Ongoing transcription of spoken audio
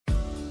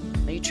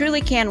You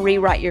truly can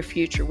rewrite your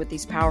future with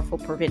these powerful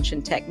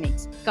prevention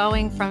techniques.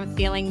 Going from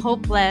feeling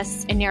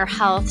hopeless in your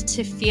health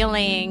to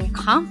feeling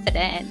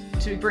confident.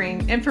 To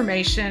bring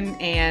information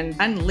and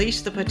unleash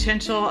the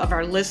potential of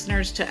our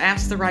listeners to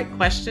ask the right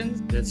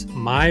questions. It's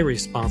my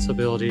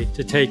responsibility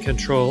to take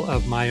control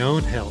of my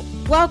own health.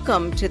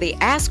 Welcome to the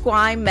Ask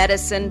Why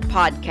Medicine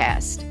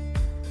podcast.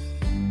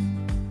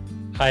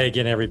 Hi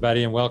again,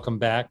 everybody, and welcome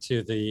back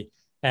to the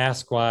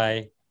Ask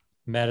Why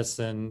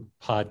Medicine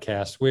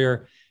podcast.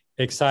 We're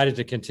excited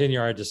to continue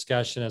our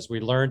discussion as we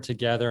learn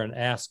together and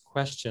ask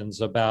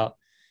questions about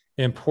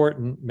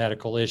important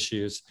medical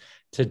issues.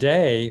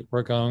 Today,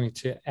 we're going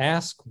to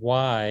ask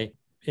why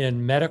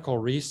in medical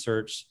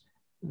research,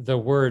 the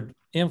word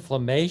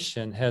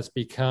inflammation has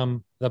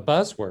become the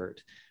buzzword.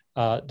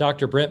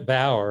 Dr. Brent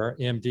Bauer,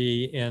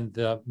 MD, in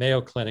the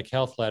Mayo Clinic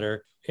Health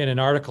Letter, in an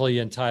article he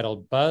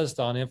entitled Buzzed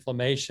on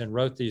Inflammation,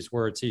 wrote these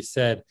words. He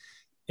said,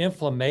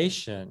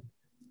 inflammation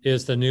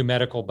is the new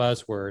medical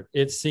buzzword.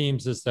 It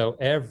seems as though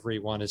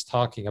everyone is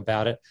talking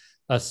about it,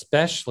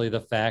 especially the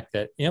fact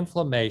that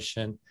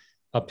inflammation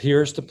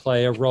appears to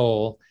play a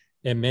role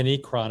in many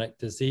chronic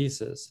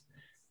diseases.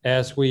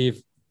 As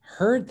we've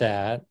heard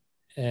that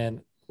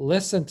and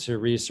listened to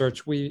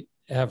research, we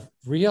have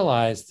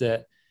realized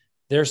that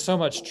there's so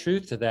much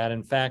truth to that.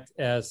 In fact,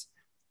 as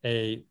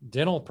a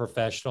dental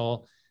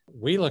professional,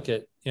 we look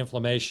at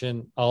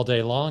inflammation all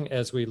day long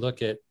as we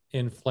look at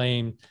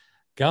inflamed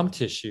gum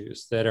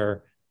tissues that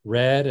are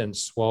red and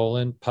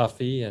swollen,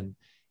 puffy, and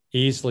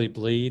easily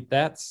bleed.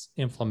 That's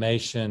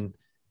inflammation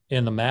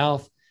in the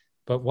mouth.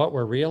 But what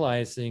we're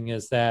realizing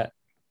is that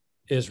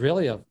is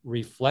really a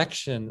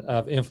reflection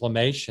of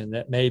inflammation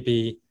that may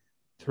be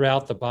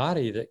throughout the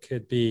body that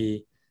could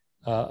be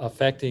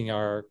affecting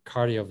our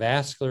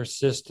cardiovascular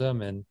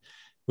system. And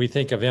we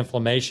think of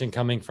inflammation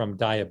coming from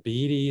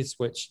diabetes,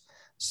 which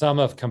some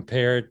have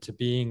compared to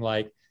being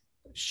like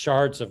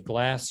shards of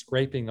glass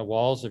scraping the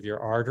walls of your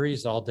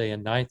arteries all day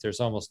and night.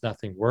 There's almost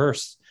nothing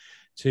worse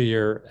to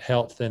your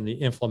health than the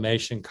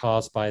inflammation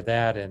caused by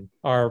that. And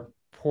our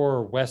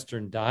poor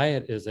Western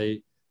diet is a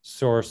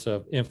source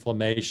of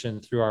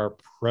inflammation through our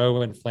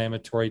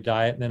pro-inflammatory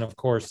diet. And then, of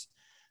course,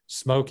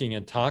 smoking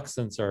and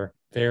toxins are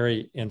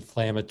very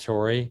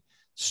inflammatory.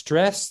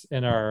 Stress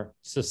in our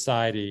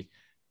society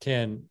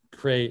can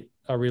create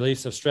a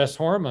release of stress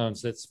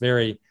hormones that's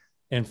very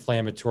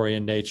inflammatory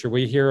in nature.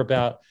 We hear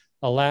about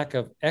a lack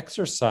of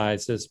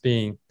exercise as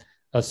being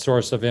a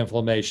source of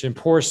inflammation.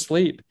 Poor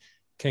sleep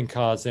can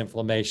cause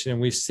inflammation, and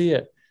we see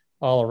it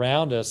all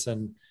around us.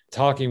 And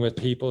talking with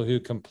people who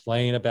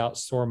complain about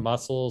sore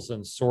muscles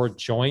and sore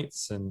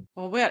joints.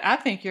 Well, Whit, I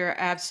think you're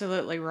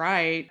absolutely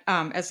right.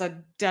 As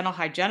a dental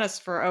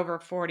hygienist for over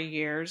 40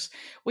 years,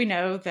 we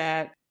know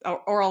that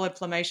oral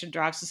inflammation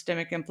drives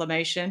systemic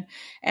inflammation.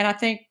 And I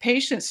think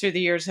patients through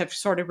the years have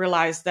sort of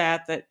realized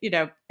that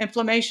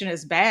inflammation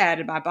is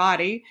bad in my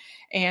body.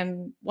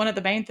 And one of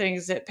the main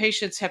things that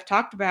patients have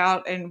talked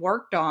about and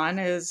worked on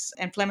is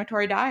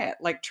inflammatory diet,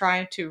 like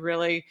trying to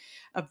really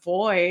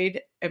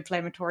avoid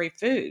inflammatory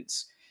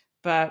foods.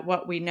 But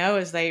what we know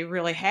is they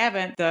really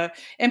haven't. The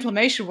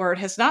inflammation word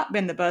has not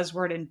been the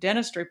buzzword in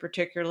dentistry,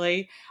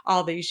 particularly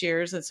all these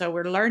years. And so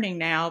we're learning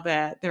now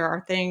that there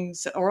are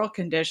things, oral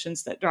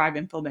conditions that drive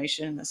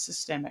inflammation in the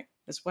systemic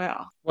as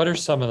well. What are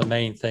some of the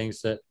main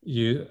things that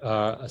you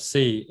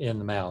see in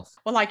the mouth?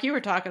 Well, like you were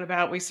talking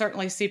about, we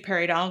certainly see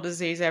periodontal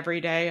disease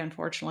every day.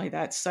 Unfortunately,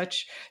 that's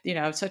such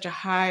a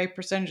high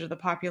percentage of the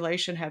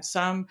population have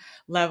some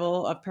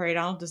level of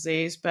periodontal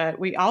disease. But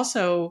we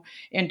also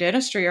in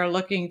dentistry are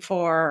looking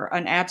for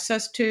an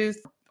abscess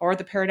tooth or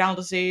the periodontal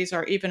disease,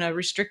 or even a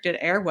restricted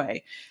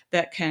airway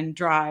that can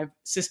drive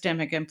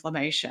systemic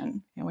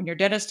inflammation. And when your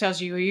dentist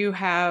tells you you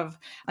have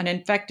an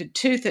infected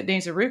tooth that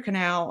needs a root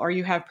canal, or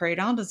you have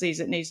periodontal disease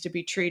that needs to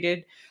be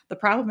treated, the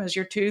problem is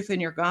your tooth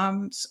and your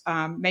gums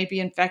may be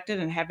infected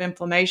and have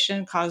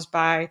inflammation caused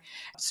by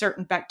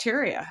certain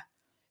bacteria.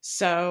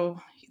 So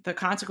the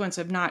consequence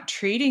of not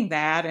treating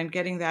that and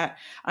getting that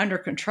under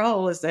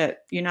control is that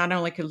you not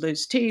only could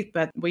lose teeth,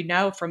 but we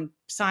know from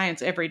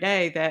science every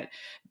day that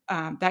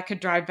that could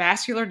drive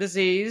vascular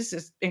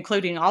disease,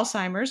 including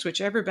Alzheimer's,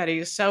 which everybody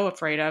is so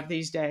afraid of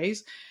these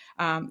days,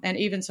 and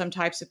even some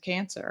types of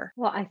cancer.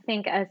 Well, I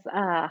think as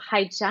a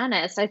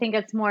hygienist, I think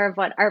it's more of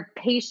what our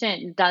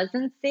patient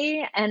doesn't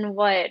see and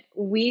what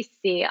we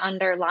see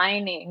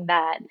underlining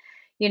that,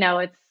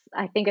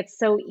 I think it's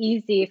so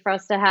easy for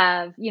us to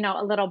have,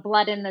 a little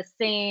blood in the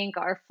sink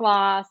or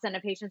floss, and a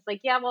patient's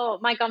like, yeah, well,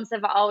 my gums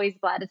have always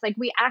bled. It's like,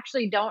 we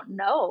actually don't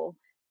know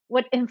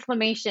what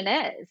inflammation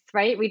is,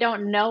 right? We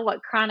don't know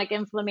what chronic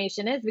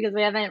inflammation is because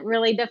we haven't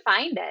really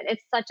defined it.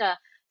 It's such a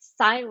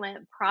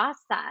silent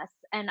process.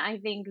 And I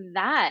think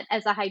that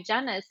as a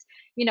hygienist,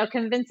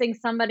 convincing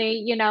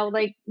somebody,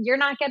 like, you're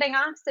not getting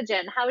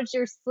oxygen. How's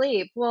your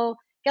sleep? Well,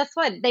 guess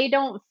what? They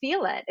don't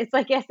feel it. It's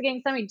like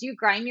asking somebody, do you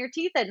grind your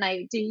teeth at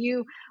night? Do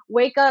you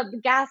wake up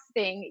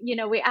gasping?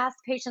 We ask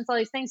patients all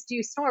these things. Do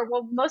you snore?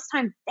 Well, most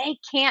times they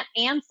can't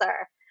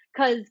answer.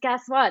 Because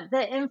guess what?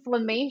 The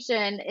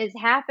inflammation is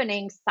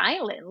happening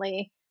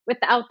silently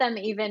without them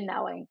even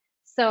knowing.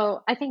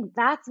 So I think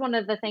that's one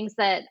of the things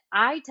that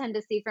I tend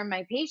to see from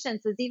my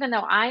patients is even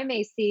though I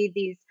may see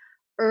these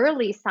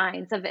early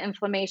signs of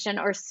inflammation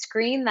or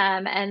screen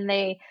them and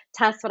they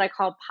test what I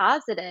call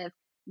positive,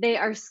 they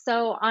are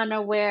so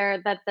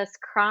unaware that this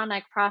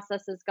chronic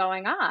process is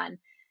going on.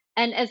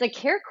 And as a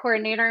care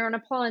coordinator, I want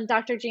to pull in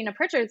Dr. Gina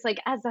Pritchard. It's like,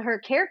 as her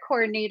care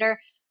coordinator,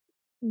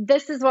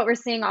 this is what we're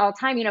seeing all the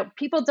time.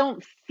 People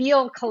don't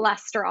feel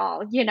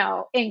cholesterol,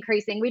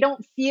 increasing. We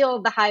don't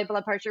feel the high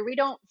blood pressure. We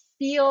don't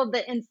feel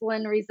the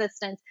insulin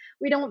resistance.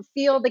 We don't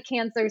feel the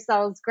cancer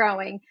cells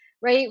growing,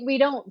 right? We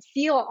don't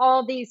feel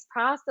all these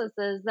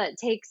processes that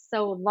take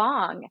so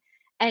long.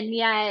 And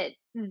yet,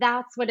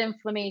 that's what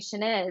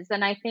inflammation is.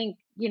 And I think,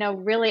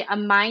 really a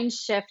mind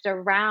shift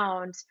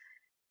around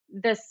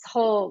this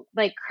whole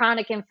like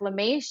chronic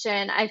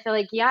inflammation. I feel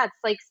like, yeah, it's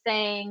like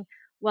saying,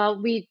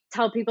 well, we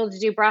tell people to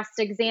do breast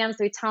exams,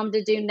 we tell them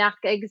to do neck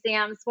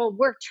exams. Well,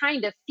 we're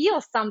trying to feel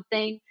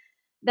something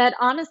that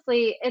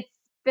honestly, it's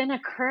been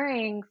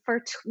occurring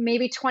for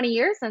maybe 20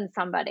 years in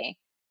somebody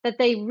that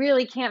they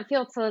really can't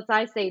feel till it's,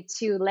 I say,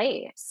 too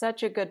late.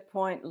 Such a good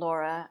point,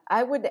 Laura.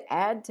 I would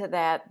add to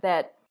that,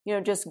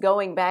 just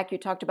going back, you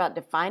talked about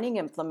defining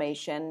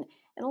inflammation.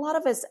 And a lot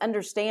of us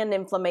understand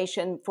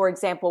inflammation, for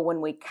example, when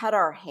we cut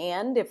our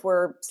hand, if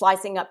we're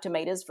slicing up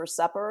tomatoes for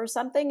supper or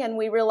something, and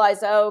we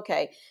realize, oh,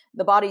 okay,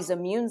 the body's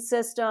immune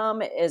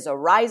system is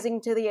arising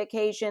to the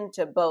occasion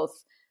to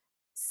both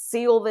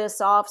seal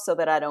this off so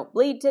that I don't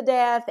bleed to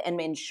death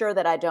and ensure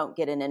that I don't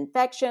get an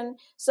infection.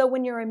 So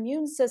when your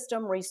immune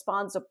system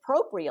responds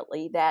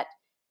appropriately, that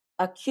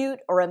acute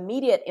or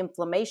immediate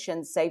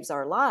inflammation saves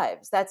our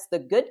lives. That's the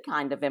good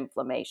kind of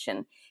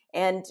inflammation.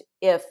 And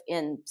if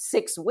in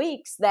 6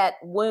 weeks that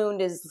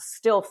wound is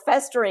still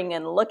festering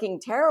and looking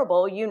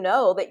terrible, you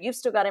know that you've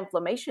still got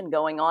inflammation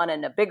going on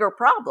and a bigger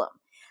problem.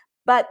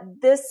 But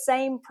this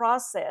same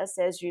process,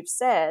 as you've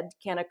said,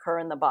 can occur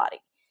in the body.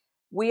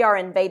 We are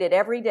invaded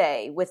every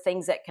day with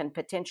things that can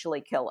potentially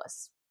kill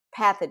us.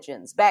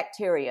 Pathogens,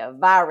 bacteria,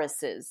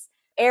 viruses,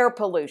 air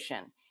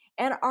pollution.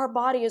 And our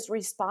body is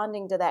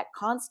responding to that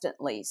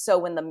constantly. So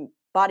when the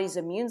body's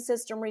immune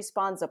system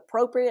responds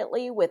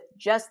appropriately with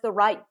just the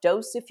right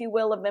dose, if you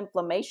will, of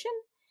inflammation,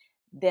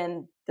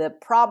 then the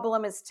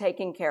problem is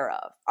taken care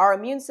of. Our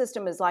immune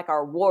system is like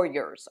our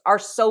warriors, our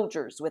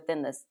soldiers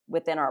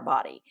within our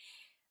body.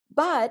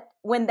 But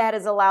when that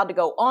is allowed to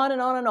go on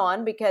and on and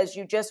on because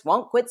you just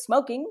won't quit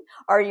smoking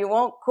or you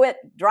won't quit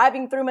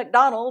driving through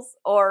McDonald's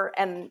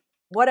and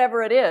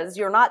whatever it is,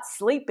 you're not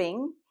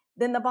sleeping,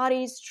 then the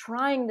body's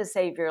trying to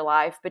save your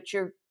life, but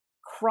you're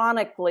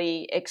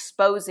chronically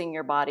exposing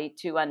your body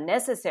to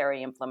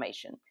unnecessary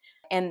inflammation.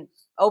 And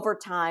over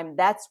time,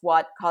 that's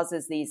what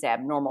causes these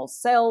abnormal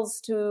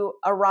cells to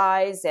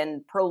arise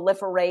and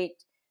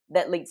proliferate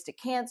that leads to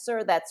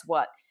cancer. That's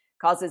what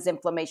causes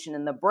inflammation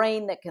in the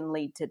brain that can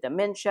lead to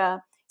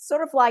dementia.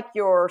 Sort of like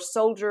your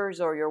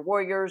soldiers or your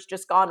warriors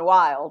just gone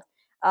wild,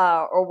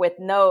 or with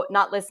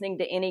not listening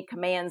to any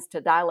commands to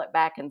dial it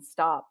back and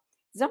stop.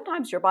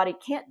 Sometimes your body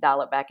can't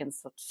dial it back and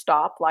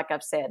stop, like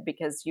I've said,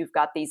 because you've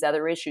got these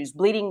other issues,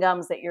 bleeding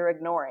gums that you're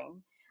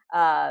ignoring,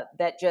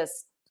 that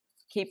just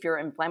keep your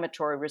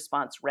inflammatory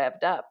response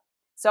revved up.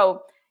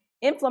 So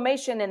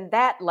inflammation in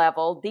that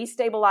level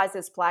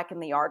destabilizes plaque in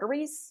the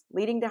arteries,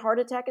 leading to heart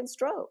attack and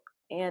stroke.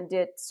 And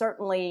it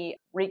certainly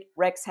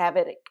wreaks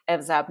havoc,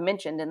 as I've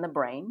mentioned, in the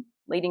brain,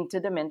 leading to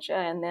dementia,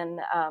 and then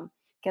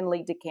can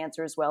lead to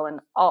cancer as well, and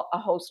a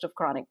host of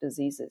chronic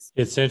diseases.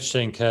 It's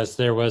interesting because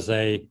there was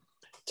a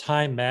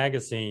Time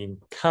magazine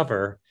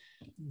cover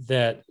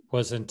that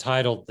was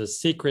entitled "The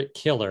Secret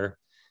Killer: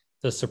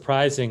 The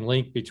Surprising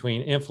Link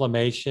Between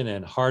Inflammation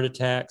and Heart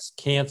Attacks,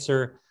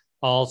 Cancer,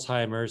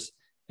 Alzheimer's,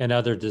 and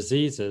Other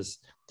Diseases."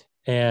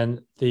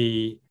 And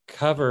the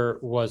cover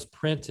was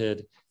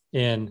printed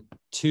in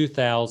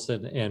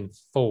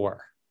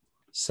 2004.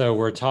 So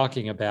we're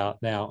talking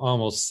about now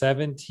almost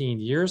 17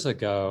 years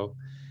ago.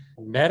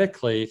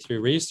 Medically, through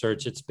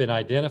research, it's been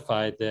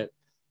identified that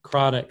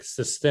chronic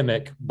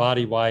systemic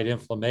body-wide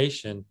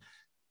inflammation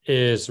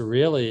is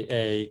really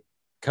a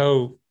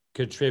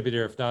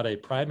co-contributor, if not a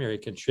primary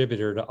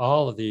contributor, to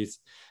all of these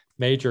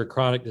major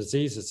chronic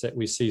diseases that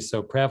we see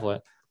so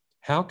prevalent.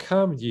 How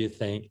come, do you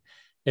think,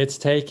 it's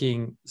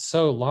taking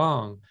so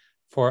long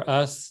for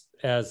us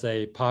as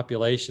a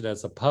population,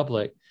 as a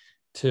public,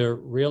 to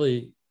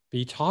really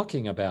be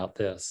talking about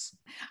this?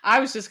 I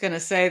was just going to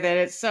say that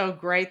it's so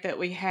great that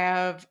we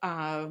have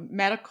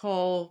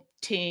medical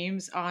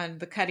teams on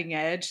the cutting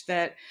edge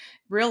that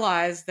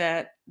realize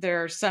that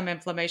there's some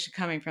inflammation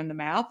coming from the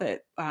mouth,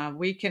 that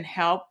we can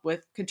help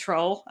with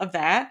control of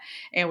that.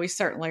 And we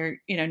certainly,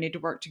 need to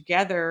work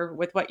together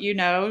with what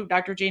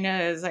Dr. Gina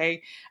is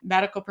a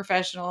medical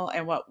professional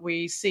and what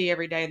we see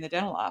every day in the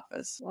dental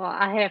office. Well,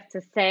 I have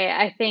to say,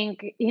 I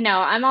think,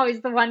 I'm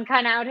always the one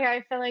kind of out here.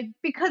 I feel like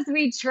because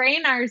we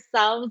train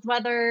ourselves,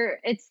 whether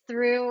it's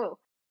through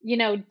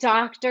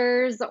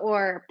doctors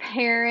or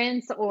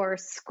parents or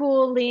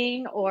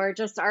schooling or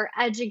just our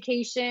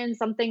education,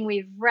 something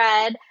we've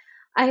read,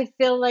 I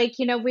feel like,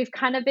 we've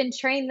kind of been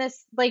trained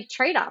this like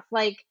trade-off,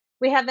 like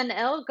we have an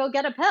ill, go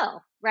get a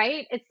pill,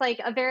 right? It's like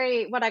a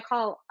very, what I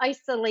call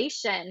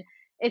isolation.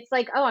 It's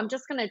like, oh, I'm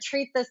just going to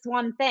treat this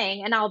one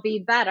thing and I'll be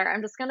better.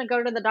 I'm just going to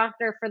go to the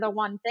doctor for the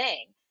one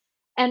thing.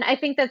 And I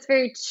think that's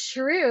very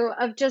true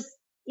of just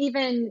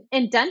even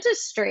in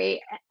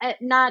dentistry,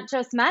 not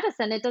just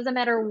medicine. It doesn't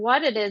matter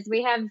what it is.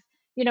 We have,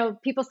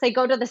 people say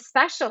go to the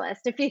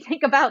specialist. If you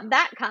think about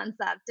that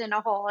concept in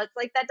a whole, it's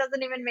like that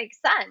doesn't even make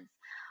sense.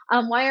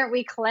 Why aren't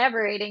we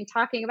collaborating,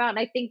 talking about? And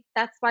I think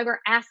that's why we're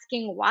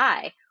asking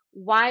why.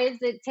 Why does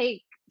it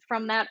take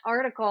from that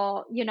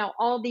article,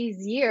 all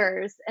these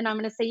years? And I'm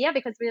going to say, yeah,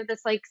 because we have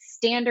this like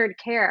standard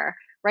care,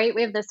 right?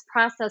 We have this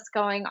process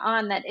going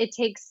on that it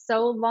takes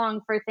so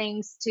long for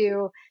things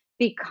to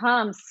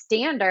become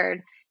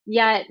standard,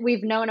 yet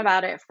we've known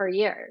about it for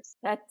years.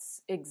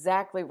 That's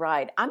exactly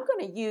right. I'm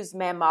going to use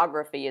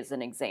mammography as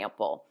an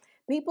example.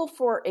 People,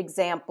 for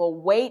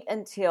example, wait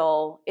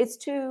until it's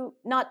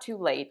not too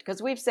late,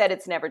 because we've said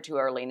it's never too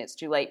early and it's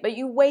too late, but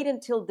you wait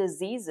until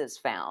disease is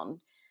found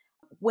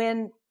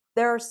when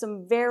there are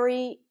some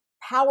very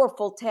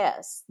powerful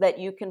tests that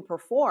you can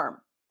perform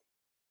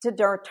to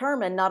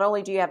determine not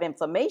only do you have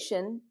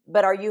inflammation,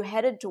 but are you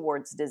headed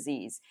towards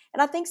disease?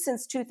 And I think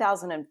since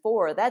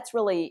 2004, that's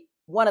really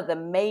one of the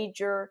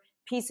major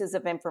pieces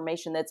of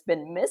information that's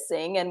been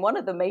missing. And one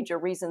of the major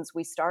reasons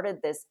we started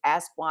this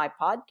Ask Why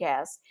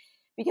podcast,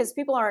 because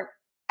people aren't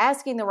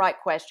asking the right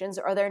questions,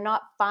 or they're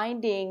not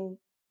finding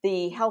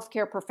the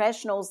healthcare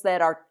professionals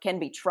that can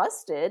be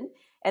trusted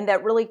and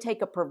that really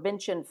take a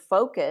prevention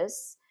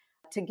focus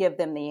to give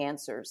them the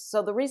answers.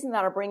 So the reason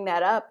that I bring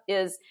that up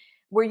is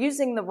we're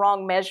using the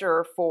wrong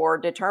measure for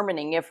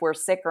determining if we're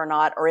sick or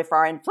not, or if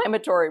our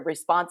inflammatory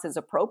response is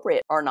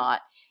appropriate or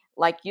not.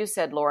 Like you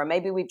said, Laura,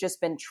 maybe we've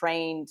just been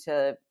trained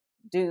to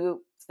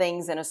do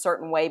things in a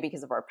certain way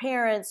because of our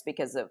parents,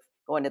 because of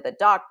going to the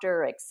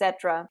doctor,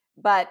 etc.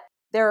 But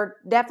there are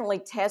definitely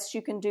tests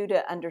you can do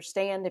to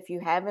understand if you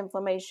have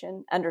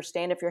inflammation,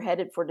 understand if you're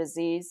headed for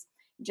disease.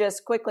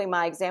 Just quickly,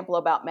 my example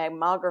about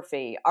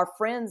mammography. Our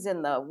friends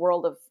in the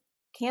world of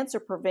cancer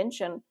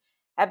prevention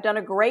have done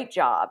a great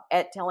job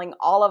at telling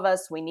all of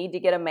us we need to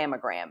get a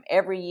mammogram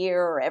every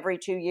year or every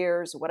 2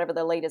 years, whatever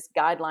the latest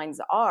guidelines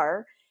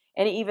are,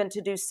 and even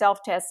to do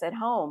self-tests at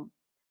home.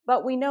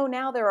 But we know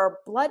now there are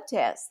blood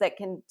tests that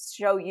can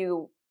show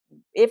you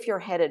if you're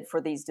headed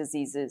for these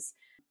diseases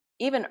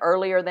even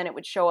earlier than it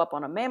would show up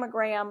on a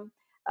mammogram,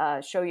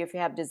 show you if you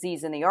have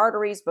disease in the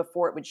arteries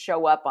before it would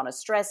show up on a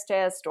stress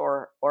test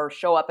or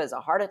show up as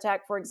a heart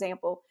attack, for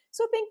example.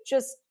 So I think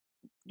just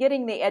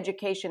getting the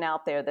education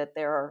out there that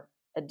there are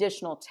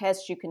additional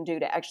tests you can do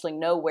to actually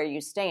know where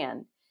you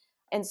stand.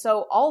 And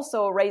so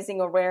also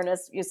raising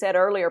awareness, you said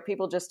earlier,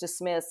 people just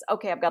dismiss,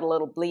 okay, I've got a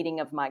little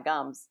bleeding of my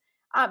gums,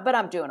 but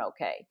I'm doing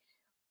okay.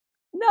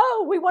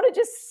 No, we want to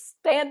just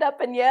stand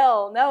up and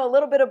yell. No, a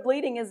little bit of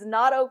bleeding is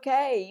not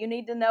okay. You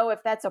need to know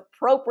if that's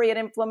appropriate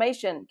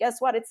inflammation. Guess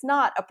what? It's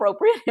not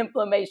appropriate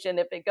inflammation.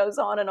 If it goes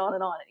on and on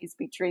and on, it needs to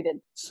be treated.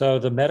 So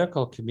the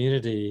medical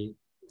community,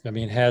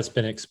 has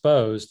been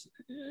exposed,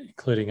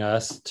 including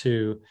us,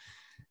 to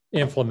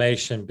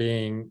inflammation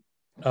being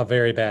a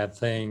very bad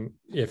thing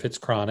if it's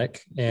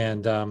chronic.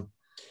 And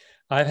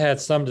I've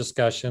had some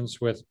discussions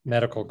with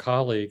medical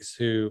colleagues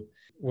who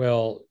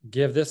will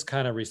give this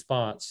kind of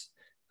response.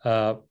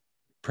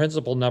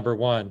 Principle number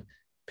one,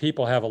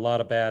 people have a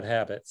lot of bad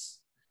habits.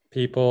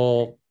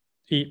 People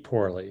eat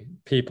poorly.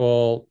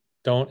 People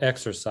don't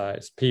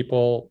exercise.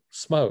 People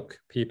smoke.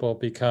 People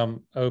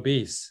become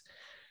obese.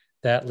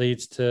 That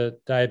leads to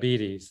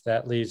diabetes.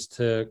 That leads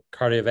to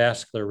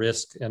cardiovascular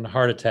risk and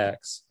heart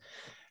attacks.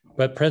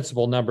 But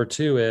principle number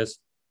two is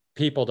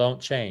people don't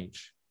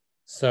change.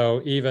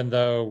 So even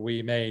though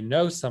we may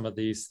know some of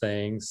these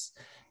things,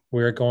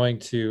 we're going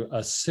to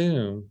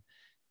assume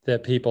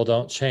that people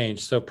don't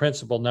change. So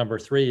principle number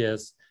three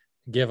is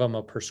give them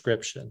a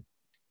prescription.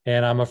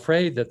 And I'm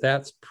afraid that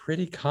that's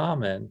pretty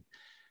common.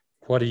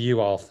 What do you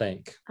all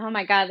think? Oh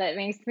my God, that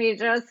makes me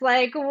just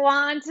like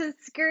want to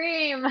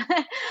scream.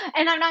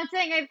 And I'm not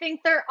saying I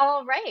think they're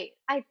all right.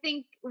 I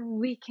think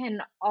we can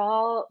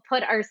all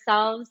put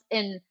ourselves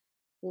in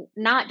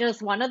not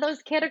just one of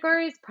those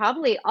categories,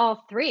 probably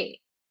all three,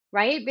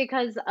 right?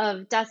 Because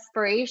of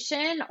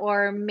desperation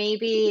or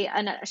maybe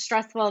a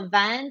stressful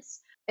event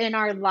in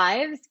our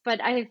lives.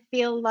 But I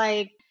feel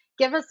like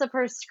give us a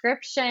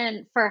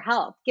prescription for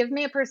health. Give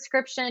me a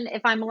prescription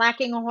if I'm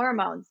lacking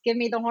hormones. Give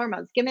me the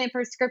hormones. Give me a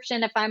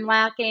prescription if I'm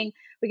lacking.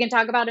 We can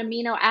talk about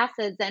amino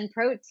acids and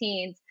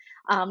proteins.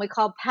 We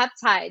call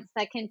peptides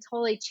that can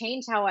totally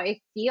change how I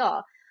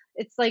feel.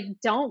 It's like,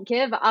 don't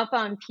give up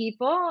on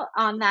people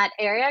on that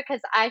area,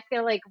 because I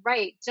feel like,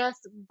 right,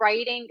 just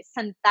writing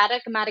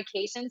synthetic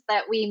medications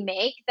that we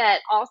make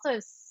that also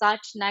have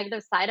such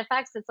negative side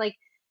effects. It's like,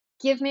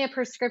 give me a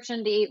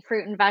prescription to eat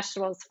fruit and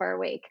vegetables for a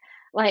week.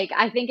 Like,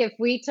 I think if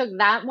we took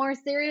that more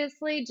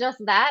seriously, just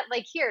that,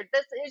 like, here,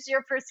 this is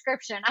your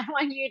prescription. I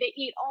want you to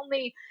eat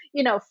only,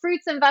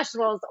 fruits and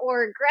vegetables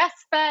or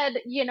grass-fed,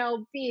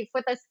 beef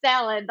with a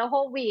salad the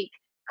whole week.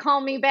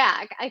 Call me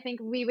back. I think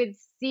we would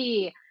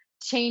see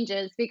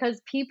changes,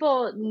 because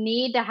people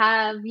need to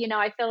have,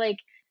 I feel like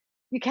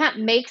you can't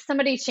make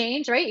somebody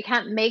change, right? You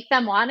can't make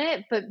them want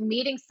it, but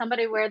meeting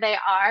somebody where they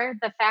are,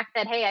 the fact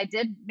that, hey, I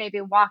did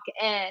maybe walk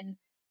in,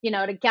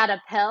 to get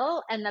a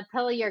pill, and the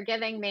pill you're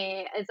giving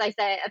me is, I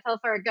say, a pill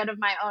for a good of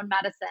my own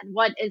medicine.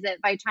 What is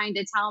it by trying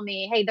to tell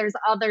me, hey, there's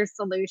other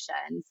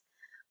solutions?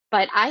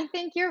 But I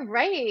think you're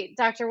right,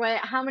 Dr. Witt.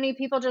 How many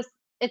people just,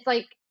 it's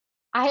like,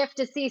 I have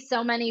to see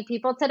so many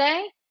people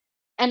today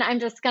and I'm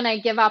just going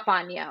to give up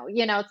on you.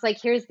 It's like,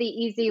 here's the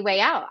easy way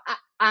out.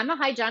 I'm a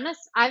hygienist.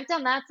 I've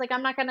done that. It's like,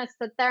 I'm not going to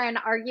sit there and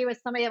argue with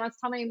somebody that wants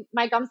to tell me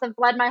my gums have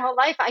bled my whole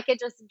life. I could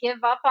just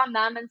give up on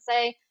them and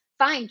say,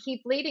 fine,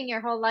 keep bleeding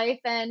your whole life.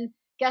 And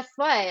guess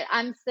what?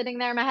 I'm sitting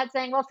there in my head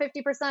saying, well,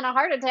 50% of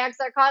heart attacks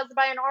are caused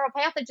by an oral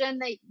pathogen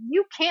that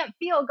you can't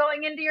feel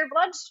going into your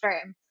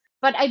bloodstream.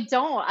 But I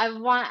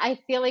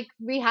feel like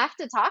we have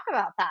to talk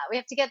about that. We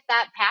have to get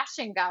that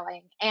passion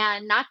going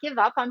and not give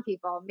up on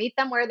people, meet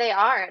them where they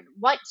are. And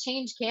what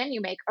change can you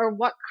make, or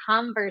what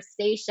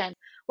conversation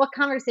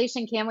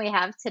can we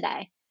have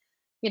today?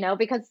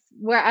 Because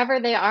wherever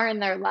they are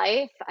in their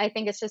life, I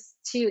think it's just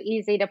too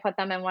easy to put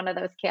them in one of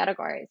those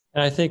categories.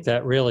 And I think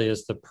that really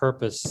is the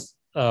purpose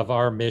of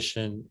our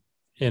mission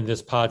in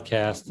this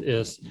podcast,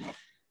 is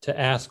to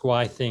ask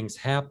why things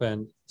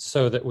happen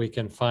so that we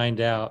can find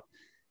out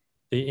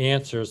the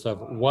answers of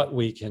what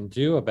we can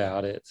do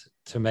about it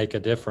to make a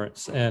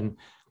difference. And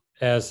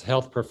as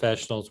health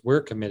professionals,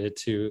 we're committed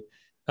to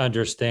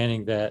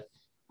understanding that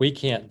we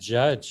can't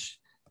judge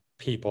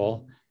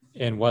people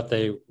in what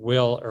they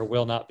will or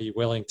will not be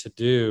willing to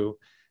do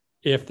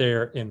if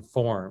they're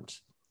informed.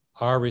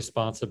 Our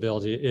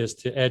responsibility is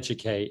to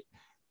educate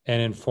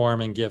and inform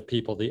and give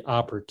people the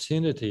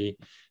opportunity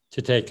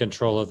to take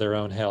control of their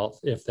own health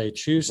if they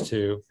choose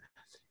to.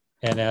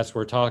 And as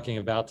we're talking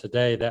about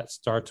today, that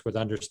starts with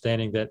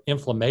understanding that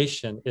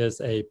inflammation is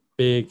a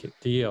big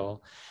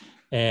deal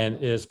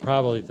and is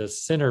probably the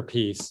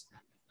centerpiece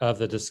of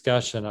the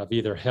discussion of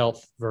either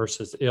health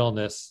versus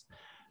illness,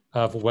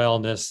 of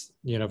wellness,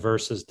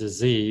 versus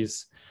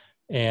disease.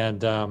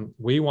 And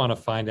we want to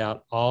find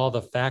out all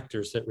the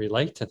factors that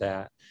relate to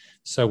that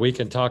so we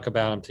can talk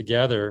about them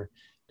together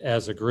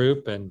as a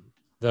group, and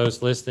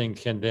those listening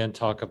can then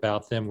talk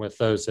about them with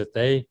those that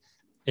they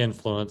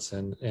influence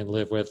and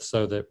live with,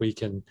 so that we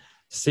can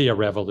see a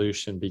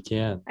revolution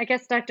begin. I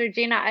guess, Dr.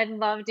 Gina, I'd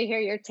love to hear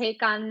your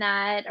take on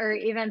that, or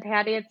even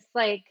Patty. It's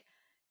like,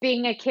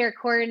 being a care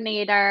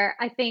coordinator,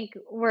 I think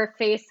we're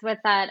faced with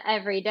that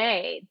every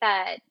day,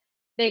 that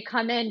they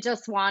come in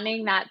just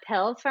wanting that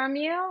pill from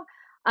you.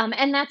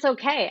 And that's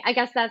okay. I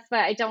guess that's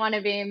what I don't want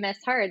to be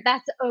misheard.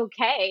 That's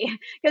okay.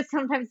 Because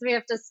sometimes we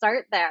have to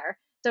start there.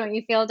 Don't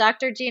you feel,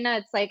 Dr. Gina?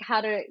 It's like,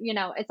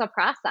 it's a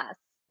process.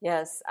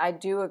 Yes, I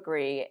do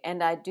agree.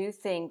 And I do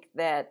think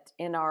that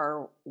in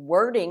our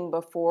wording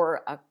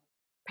before a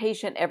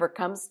patient ever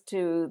comes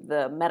to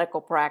the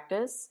medical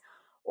practice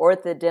or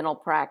the dental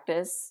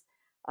practice,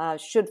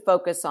 should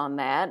focus on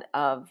that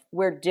of,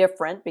 we're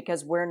different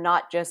because we're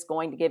not just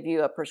going to give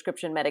you a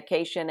prescription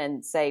medication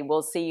and say,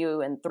 we'll see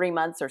you in 3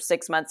 months or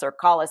 6 months, or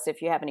call us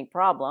if you have any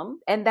problem.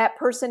 And that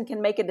person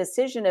can make a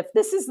decision if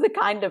this is the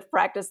kind of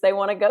practice they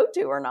want to go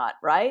to or not,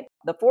 right?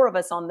 The 4 of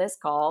us on this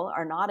call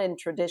are not in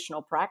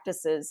traditional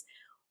practices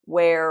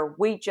where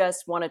we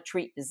just want to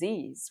treat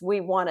disease. We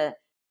want to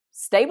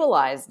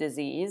stabilize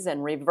disease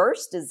and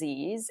reverse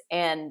disease,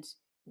 and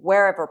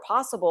wherever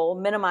possible,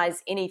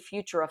 minimize any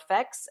future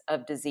effects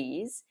of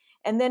disease.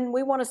 And then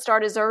we want to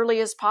start as early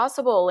as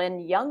possible in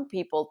young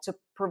people to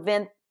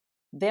prevent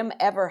them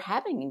ever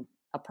having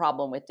a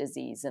problem with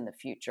disease in the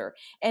future.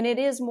 And it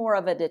is more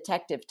of a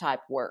detective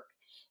type work.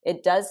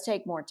 It does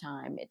take more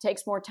time. It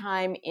takes more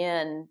time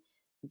in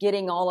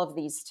getting all of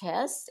these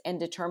tests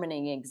and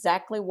determining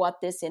exactly what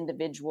this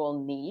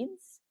individual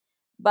needs.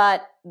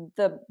 But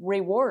the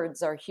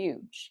rewards are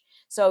huge.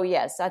 So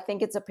yes, I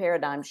think it's a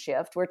paradigm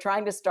shift. We're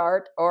trying to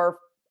start or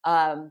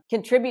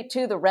contribute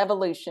to the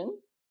revolution,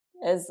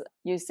 as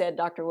you said,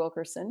 Dr.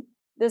 Wilkerson.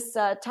 This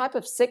type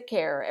of sick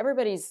care,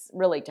 everybody's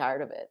really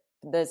tired of it.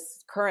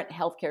 This current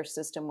healthcare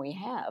system we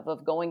have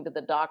of going to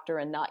the doctor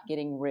and not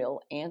getting real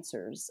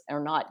answers,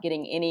 or not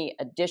getting any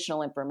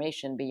additional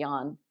information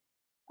beyond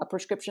a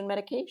prescription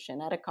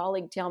medication. I had a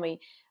colleague tell me,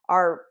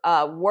 our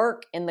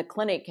work in the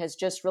clinic has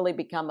just really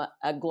become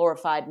a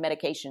glorified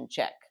medication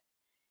check.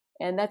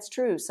 And that's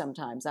true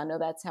sometimes. I know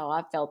that's how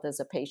I felt as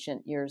a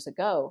patient years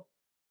ago.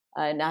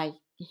 And I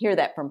hear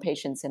that from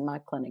patients in my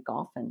clinic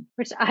often.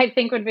 Which I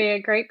think would be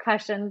a great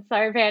question.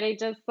 Sorry, Patty,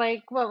 just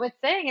like what was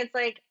saying, it's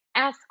like,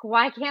 ask,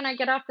 why can't I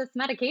get off this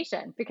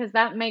medication? Because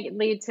that may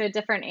lead to a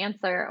different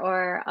answer,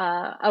 or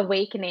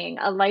awakening,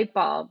 a light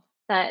bulb,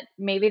 that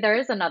maybe there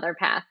is another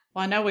path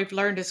Well, I know we've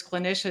learned as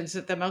clinicians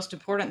that the most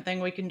important thing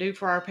we can do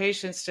for our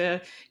patients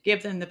to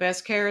give them the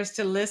best care is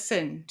to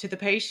listen to the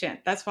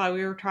patient. That's why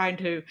we were trying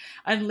to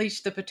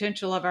unleash the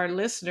potential of our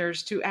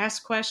listeners to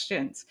ask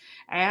questions.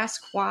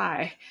 Ask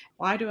why.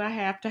 Why do I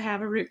have to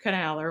have a root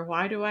canal? Or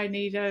why do I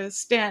need a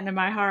stent in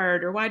my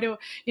heart? Or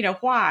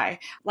why?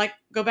 Like,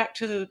 go back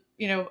to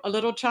a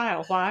little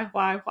child.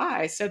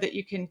 Why? So that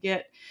you can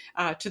get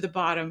to the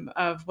bottom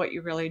of what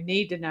you really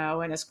need to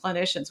know. And as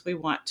clinicians, we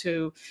want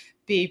to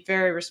be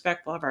very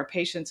respectful of our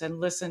patients and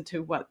listen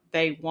to what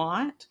they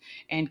want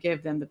and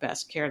give them the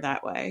best care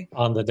that way.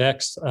 On the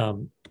next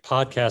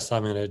podcast,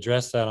 I'm going to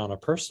address that on a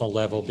personal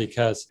level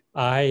because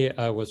I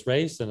was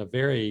raised in a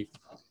very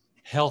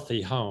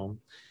healthy home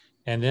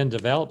and then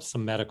developed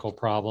some medical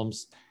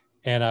problems.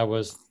 And I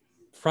was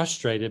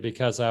frustrated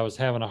because I was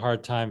having a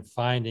hard time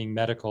finding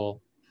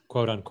medical,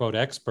 quote unquote,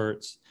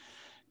 experts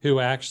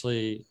who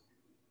actually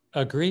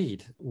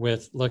agreed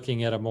with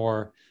looking at a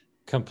more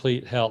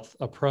complete health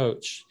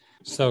approach.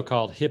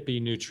 So-called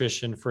hippie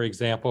nutrition, for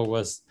example,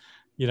 was,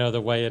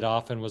 the way it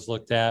often was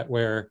looked at,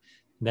 where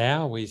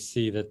now we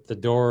see that the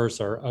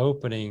doors are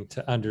opening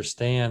to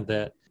understand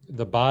that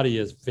the body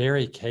is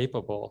very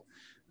capable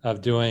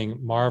of doing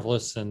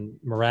marvelous and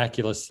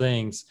miraculous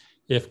things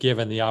if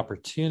given the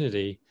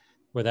opportunity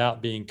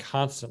without being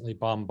constantly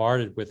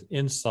bombarded with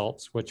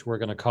insults, which we're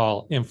going to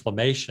call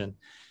inflammation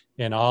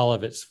in all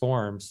of its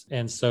forms.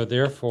 And so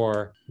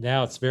therefore,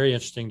 now it's very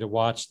interesting to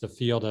watch the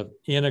field of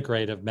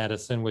integrative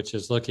medicine, which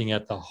is looking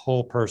at the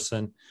whole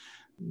person,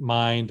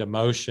 mind,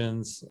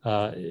 emotions,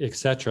 et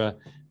cetera,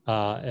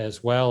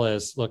 as well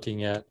as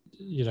looking at,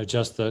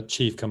 just the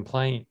chief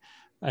complaint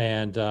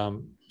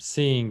and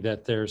seeing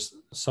that there's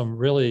some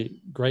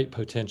really great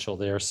potential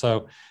there.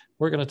 So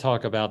we're going to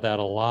talk about that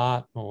a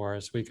lot more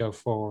as we go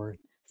forward.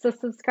 So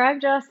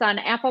subscribe to us on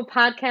Apple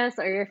Podcasts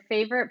or your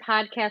favorite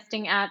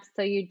podcasting apps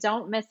so you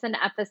don't miss an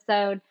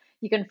episode.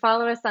 You can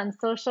follow us on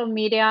social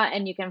media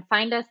and you can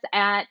find us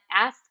at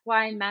Ask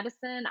Why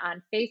Medicine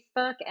on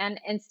Facebook and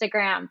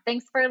Instagram.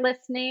 Thanks for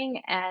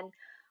listening and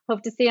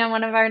hope to see you on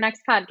one of our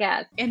next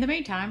podcasts. In the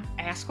meantime,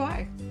 ask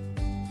why.